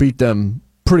still beat them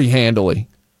pretty handily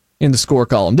in the score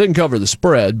column. Didn't cover the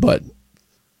spread, but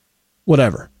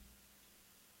whatever.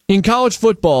 In college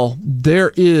football,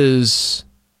 there is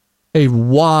a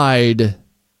wide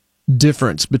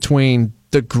difference between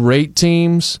the great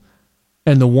teams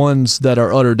and the ones that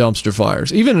are utter dumpster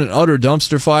fires. Even an utter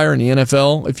dumpster fire in the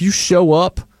NFL, if you show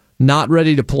up not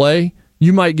ready to play,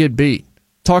 you might get beat.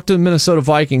 Talk to the Minnesota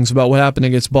Vikings about what happened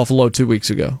against Buffalo 2 weeks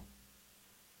ago.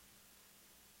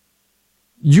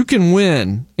 You can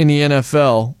win in the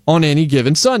NFL on any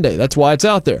given Sunday. That's why it's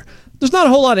out there. There's not a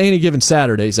whole lot of any given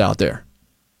Saturdays out there.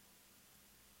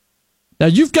 Now,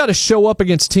 you've got to show up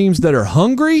against teams that are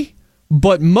hungry,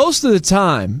 but most of the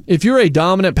time, if you're a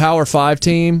dominant Power 5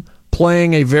 team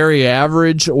playing a very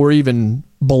average or even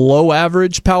below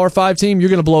average Power 5 team,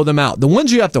 you're going to blow them out. The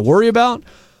ones you have to worry about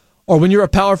are when you're a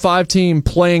Power 5 team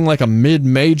playing like a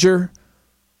mid-major,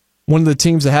 one of the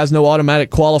teams that has no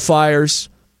automatic qualifiers,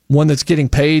 one that's getting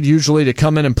paid usually to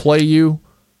come in and play you,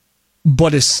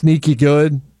 but is sneaky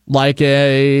good, like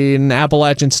an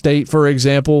Appalachian State, for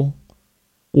example,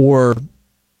 or,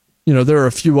 there are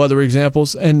a few other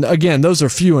examples. And again, those are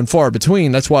few and far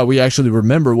between. That's why we actually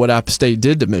remember what App State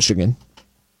did to Michigan.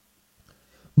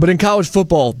 But in college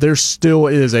football, there still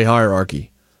is a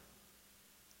hierarchy.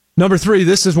 Number 3,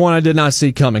 this is one I did not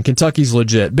see coming. Kentucky's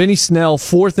legit. Benny Snell,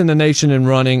 4th in the nation in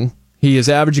running. He is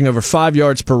averaging over 5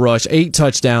 yards per rush, 8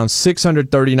 touchdowns,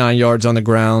 639 yards on the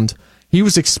ground. He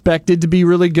was expected to be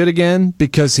really good again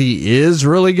because he is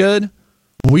really good.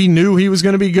 We knew he was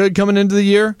going to be good coming into the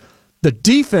year. The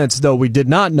defense, though, we did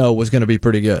not know was going to be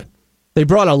pretty good. They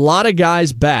brought a lot of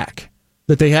guys back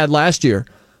that they had last year,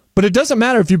 but it doesn't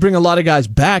matter if you bring a lot of guys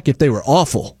back if they were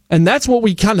awful. And that's what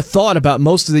we kind of thought about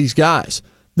most of these guys,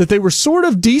 that they were sort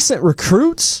of decent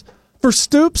recruits for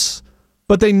Stoops,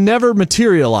 but they never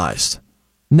materialized.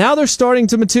 Now they're starting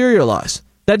to materialize.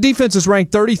 That defense is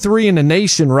ranked 33 in the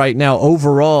nation right now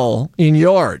overall in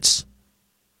yards.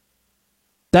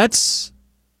 That's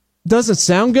doesn't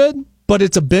sound good, but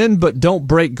it's a bend but don't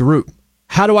break group.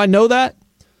 How do I know that?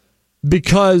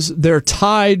 Because they're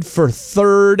tied for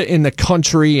 3rd in the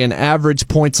country in average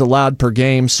points allowed per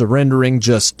game, surrendering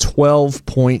just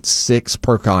 12.6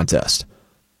 per contest.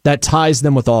 That ties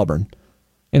them with Auburn.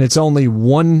 And it's only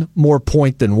 1 more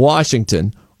point than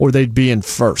Washington, or they'd be in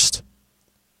 1st.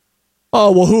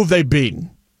 Oh, well, who have they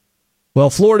beaten? Well,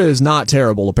 Florida is not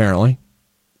terrible, apparently.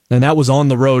 And that was on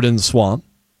the road in the swamp.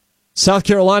 South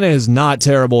Carolina is not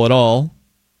terrible at all.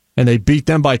 And they beat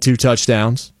them by 2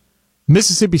 touchdowns.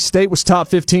 Mississippi State was top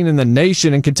 15 in the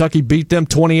nation, and Kentucky beat them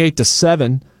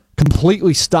 28-7.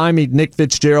 completely stymied Nick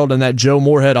Fitzgerald and that Joe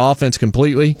Moorhead offense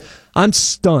completely. I'm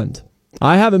stunned.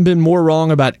 I haven't been more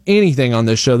wrong about anything on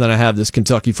this show than I have this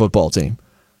Kentucky football team.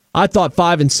 I thought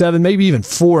 5-7, maybe even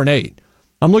 4-8.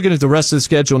 I'm looking at the rest of the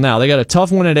schedule now. They got a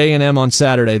tough one at A&M on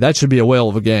Saturday. That should be a whale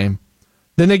of a game.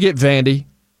 Then they get Vandy.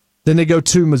 Then they go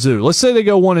to Mizzou. Let's say they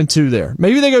go 1-2 there.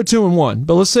 Maybe they go 2-1,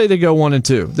 but let's say they go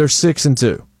 1-2. They're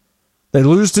 6-2. They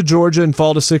lose to Georgia and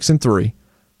fall to 6-3.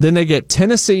 Then they get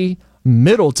Tennessee,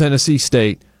 Middle Tennessee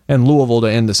State, and Louisville to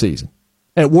end the season.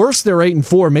 At worst, they're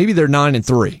 8-4. Maybe they're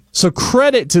 9-3. So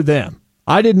credit to them.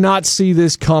 I did not see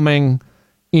this coming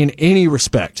in any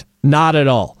respect. Not at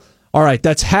all. All right,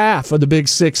 that's half of the Big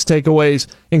Six takeaways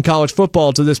in college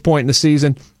football to this point in the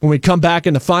season. When we come back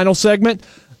in the final segment,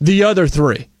 the other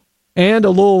three. And a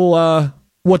little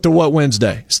What the What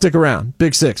Wednesday. Stick around.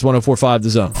 Big Six, 104.5 The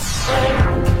Zone.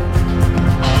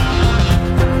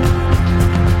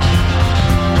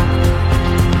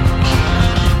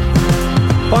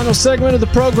 Final segment of the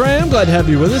program. Glad to have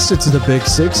you with us. It's the Big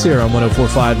Six here on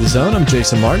 104.5 The Zone. I'm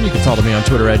Jason Martin. You can follow me on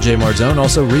Twitter at JMartzone.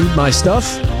 Also read my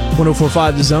stuff,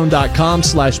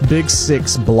 1045thezone.com/Big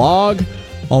Six blog.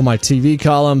 All my TV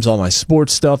columns, all my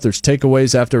sports stuff. There's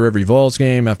takeaways after every Vols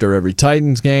game, after every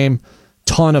Titans game.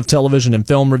 Ton of television and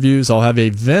film reviews. I'll have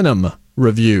a Venom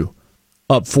review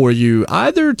up for you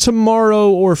either tomorrow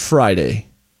or Friday.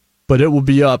 But it will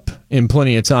be up in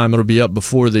plenty of time. It'll be up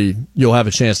before you'll have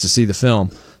a chance to see the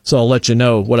film. So I'll let you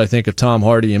know what I think of Tom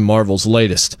Hardy and Marvel's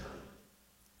latest.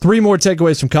 3 more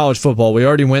takeaways from college football. We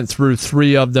already went through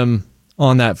 3 of them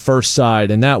on that first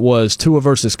side, and that was Tua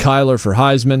versus Kyler for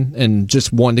Heisman, and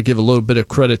just wanted to give a little bit of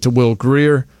credit to Will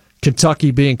Grier,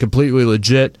 Kentucky being completely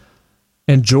legit,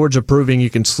 and Georgia proving you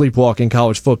can sleepwalk in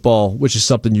college football, which is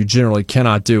something you generally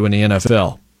cannot do in the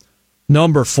NFL.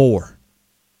 Number 4.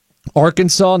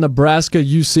 Arkansas, Nebraska,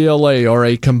 UCLA are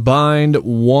a combined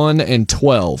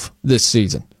 1-12 this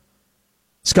season.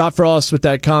 Scott Frost with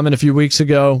that comment a few weeks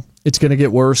ago, it's going to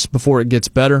get worse before it gets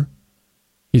better.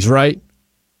 He's right.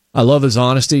 I love his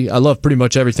honesty. I love pretty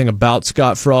much everything about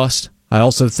Scott Frost. I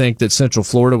also think that Central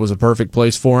Florida was a perfect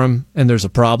place for him, and there's a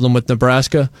problem with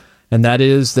Nebraska, and that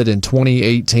is that in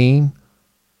 2018,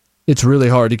 it's really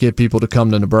hard to get people to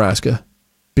come to Nebraska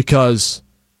because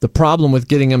the problem with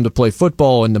getting them to play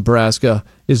football in Nebraska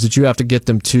is that you have to get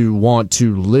them to want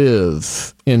to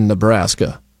live in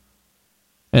Nebraska.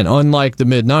 And unlike the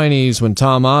mid-90s when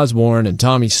Tom Osborne and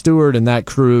Tommy Stewart and that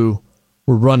crew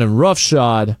were running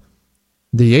roughshod,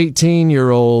 the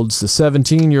 18-year-olds, the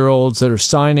 17-year-olds that are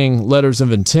signing letters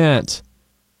of intent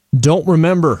don't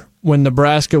remember when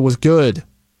Nebraska was good.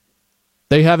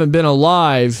 They haven't been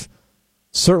alive,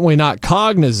 certainly not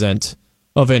cognizant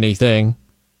of anything,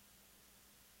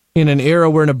 in an era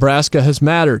where Nebraska has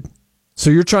mattered. So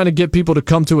you're trying to get people to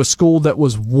come to a school that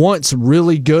was once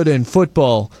really good in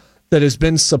football that has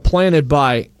been supplanted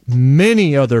by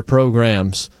many other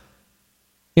programs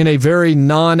in a very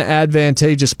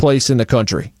non-advantageous place in the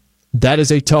country. That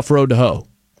is a tough road to hoe.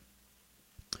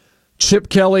 Chip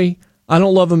Kelly, I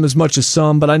don't love him as much as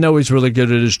some, but I know he's really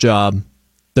good at his job.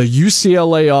 The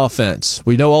UCLA offense,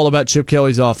 we know all about Chip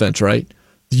Kelly's offense, right?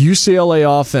 The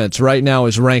UCLA offense right now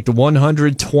is ranked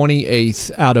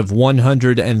 128th out of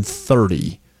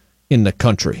 130 in the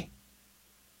country.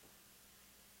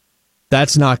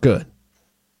 That's not good.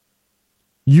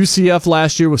 UCF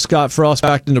last year with Scott Frost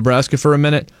back to Nebraska for a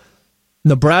minute.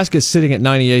 Nebraska is sitting at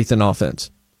 98th in offense.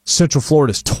 Central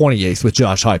Florida is 28th with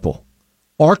Josh Heupel.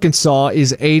 Arkansas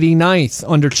is 89th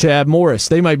under Chad Morris.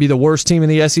 They might be the worst team in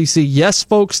the SEC. Yes,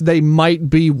 folks, they might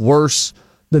be worse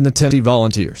than the Tennessee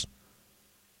Volunteers.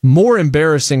 More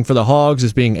embarrassing for the Hogs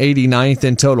is being 89th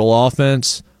in total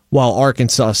offense, while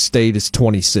Arkansas State is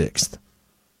 26th.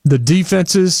 The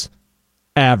defenses,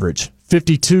 average,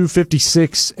 52,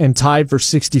 56, and tied for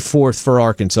 64th for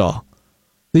Arkansas.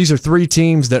 These are 3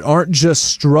 teams that aren't just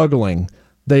struggling,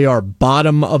 they are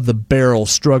bottom of the barrel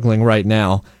struggling right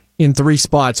now in 3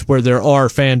 spots where there are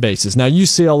fan bases. Now,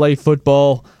 UCLA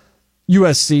football,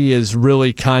 USC is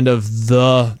really kind of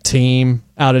the team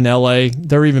out in LA.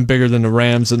 They're even bigger than the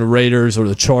Rams and the Raiders or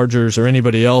the Chargers or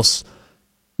anybody else.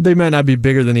 They might not be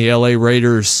bigger than the LA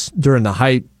Raiders during the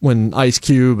hype when Ice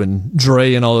Cube and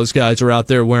Dre and all those guys are out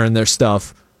there wearing their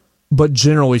stuff. But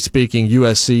generally speaking,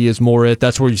 USC is more it.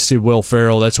 That's where you see Will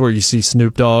Ferrell. That's where you see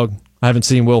Snoop Dogg. I haven't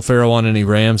seen Will Ferrell on any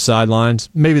Rams sidelines.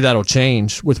 Maybe that'll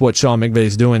change with what Sean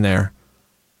McVay's doing there.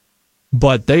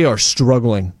 But they are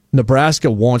struggling.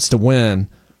 Nebraska wants to win.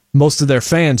 Most of their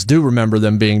fans do remember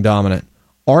them being dominant.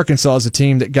 Arkansas is a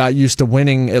team that got used to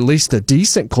winning at least a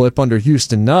decent clip under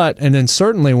Houston Nutt, and then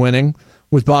certainly winning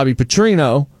with Bobby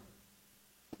Petrino.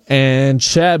 And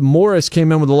Chad Morris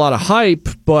came in with a lot of hype,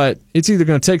 but it's either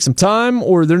going to take some time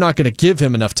or they're not going to give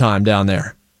him enough time down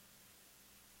there.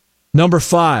 Number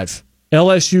 5,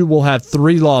 LSU will have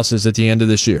 3 losses at the end of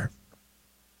this year.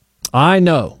 I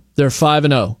know they're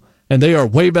 5-0, and they are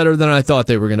way better than I thought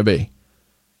they were going to be.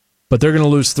 But they're going to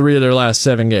lose 3 of their last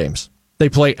 7 games. They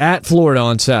play at Florida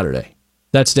on Saturday.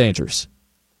 That's dangerous.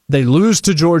 They lose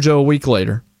to Georgia a week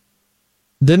later.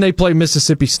 Then they play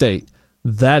Mississippi State.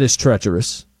 That is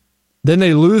treacherous. Then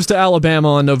they lose to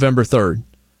Alabama on November 3rd.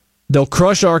 They'll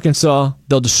crush Arkansas.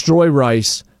 They'll destroy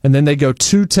Rice. And then they go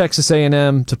to Texas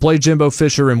A&M to play Jimbo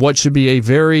Fisher in what should be a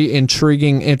very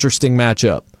intriguing, interesting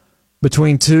matchup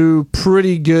between 2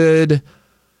 pretty good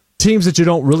teams that you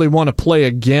don't really want to play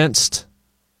against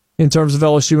in terms of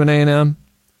LSU and A&M.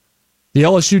 The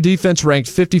LSU defense ranked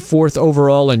 54th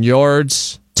overall in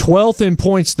yards. 12th in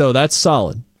points, though. That's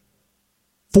solid.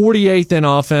 48th in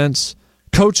offense.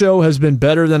 Coach O has been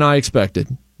better than I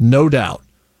expected, no doubt.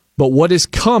 But what is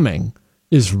coming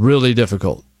is really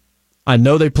difficult. I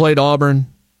know they played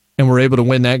Auburn and were able to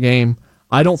win that game.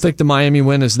 I don't think the Miami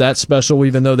win is that special,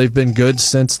 even though they've been good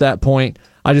since that point.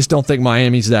 I just don't think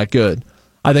Miami's that good.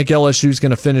 I think LSU's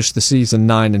going to finish the season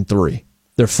 9-3.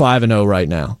 They're 5-0 right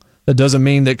now. That doesn't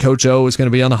mean that Coach O is going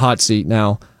to be on the hot seat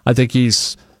now. I think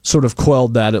he's sort of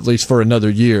quelled that at least for another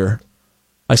year.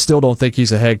 I still don't think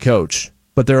he's a head coach,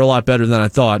 but they're a lot better than I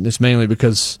thought, and it's mainly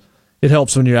because it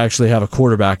helps when you actually have a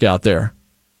quarterback out there.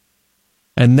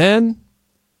 And then,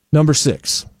 number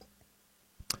 6,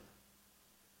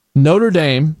 Notre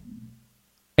Dame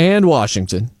and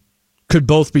Washington could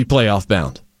both be playoff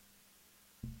bound,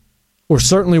 or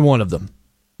certainly one of them.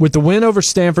 With the win over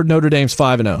Stanford, Notre Dame's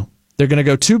 5-0. They're going to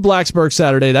go to Blacksburg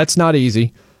Saturday. That's not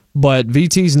easy, but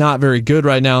VT's not very good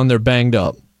right now, and they're banged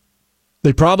up.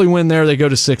 They probably win there. They go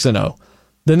to 6-0.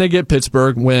 Then they get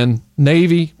Pittsburgh, win.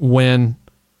 Navy, win.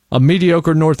 A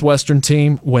mediocre Northwestern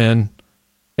team, win.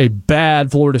 A bad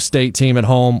Florida State team at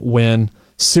home, win.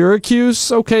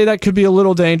 Syracuse, okay, that could be a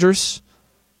little dangerous.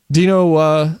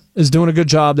 Dino is doing a good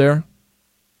job there.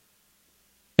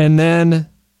 And then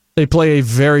they play a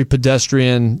very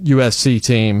pedestrian USC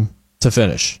team to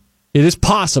finish. It is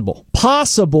possible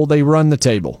they run the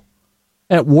table.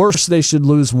 At worst, they should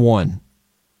lose 1.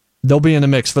 They'll be in the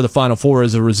mix for the Final Four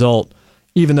as a result,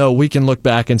 even though we can look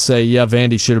back and say, yeah,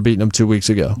 Vandy should have beaten them 2 weeks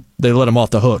ago. They let them off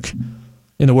the hook.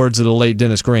 In the words of the late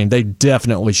Dennis Green, they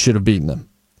definitely should have beaten them.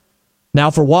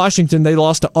 Now for Washington, they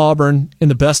lost to Auburn in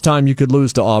the best time you could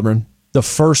lose to Auburn. The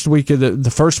first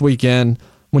weekend,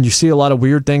 when you see a lot of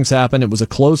weird things happen, it was a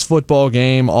close football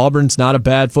game. Auburn's not a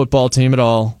bad football team at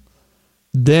all.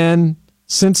 Then,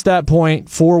 since that point,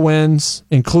 4 wins,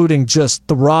 including just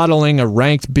throttling a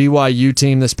ranked BYU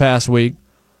team this past week.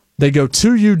 They go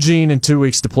to Eugene in 2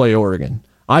 weeks to play Oregon.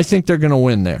 I think they're going to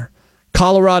win there.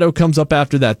 Colorado comes up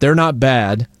after that. They're not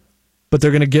bad, but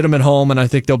they're going to get them at home, and I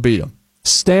think they'll beat them.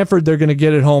 Stanford, they're going to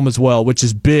get at home as well, which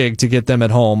is big to get them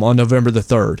at home on November the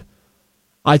 3rd.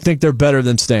 I think they're better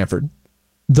than Stanford.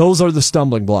 Those are the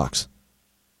stumbling blocks.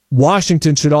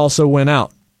 Washington should also win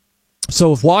out.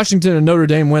 So if Washington and Notre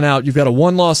Dame win out, you've got a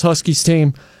 1-loss Huskies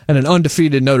team and an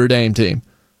undefeated Notre Dame team.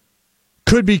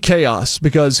 Could be chaos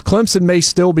because Clemson may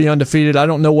still be undefeated. I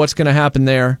don't know what's going to happen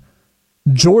there.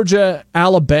 Georgia,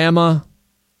 Alabama.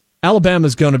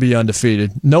 Alabama's going to be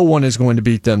undefeated. No one is going to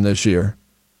beat them this year.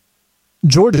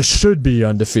 Georgia should be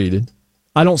undefeated.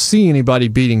 I don't see anybody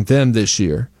beating them this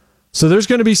year. So there's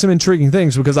going to be some intriguing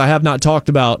things because I have not talked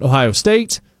about Ohio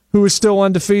State, who is still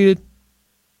undefeated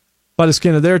by the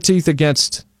skin of their teeth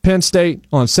against Penn State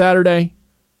on Saturday,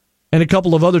 and a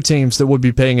couple of other teams that would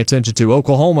be paying attention to.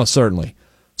 Oklahoma, certainly.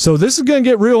 So this is going to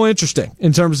get real interesting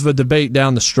in terms of a debate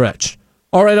down the stretch.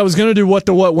 All right, I was going to do What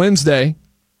the What Wednesday,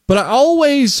 but I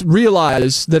always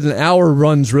realize that an hour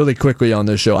runs really quickly on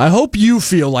this show. I hope you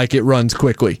feel like it runs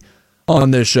quickly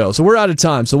on this show. So we're out of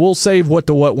time, so we'll save What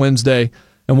the What Wednesday,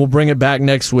 and we'll bring it back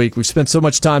next week. We've spent so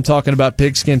much time talking about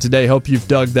pigskin today. Hope you've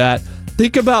dug that.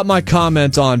 Think about my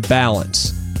comment on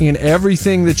balance in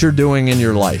everything that you're doing in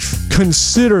your life.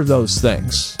 Consider those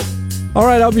things. All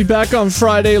right, I'll be back on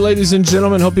Friday, ladies and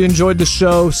gentlemen. Hope you enjoyed the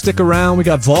show. Stick around. We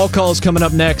got Vol Calls coming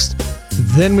up next.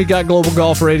 Then we got Global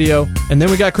Golf Radio. And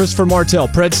then we got Christopher Martell.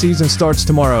 Pred season starts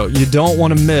tomorrow. You don't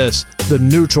want to miss the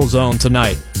Neutral Zone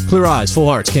tonight. Clear eyes, full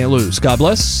hearts, can't lose. God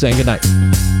bless. Saying goodnight.